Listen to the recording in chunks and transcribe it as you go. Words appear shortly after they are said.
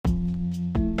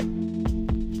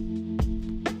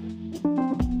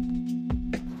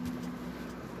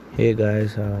Hey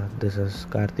guys, this is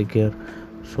Karthik here.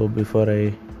 So before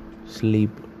I sleep,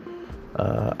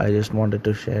 I just wanted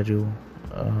to share you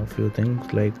a few things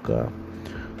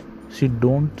see,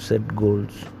 don't set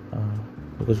goals. Uh,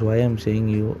 because why I'm saying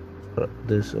you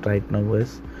this right now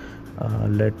is,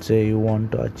 let's say you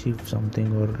want to achieve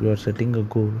something or you are setting a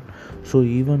goal. So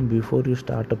even before you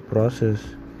start a process,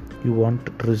 you want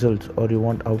results or you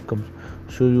want outcomes.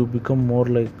 So you become more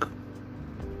like,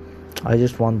 I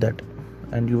just want that,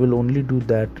 and you will only do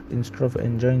that instead of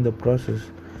enjoying the process.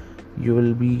 You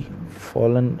will be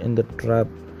fallen in the trap.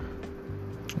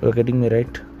 You're getting me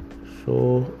right?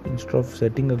 So instead of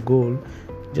setting a goal,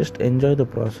 just enjoy the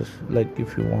process. Like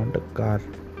if you want a car,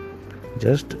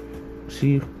 just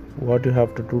see what you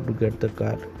have to do to get the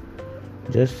car.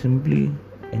 Just simply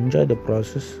enjoy the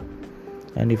process,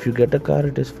 and if you get a car,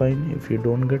 it is fine. If you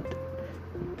don't get,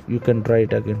 you can try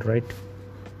it again, right?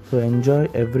 So enjoy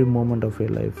every moment of your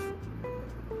life.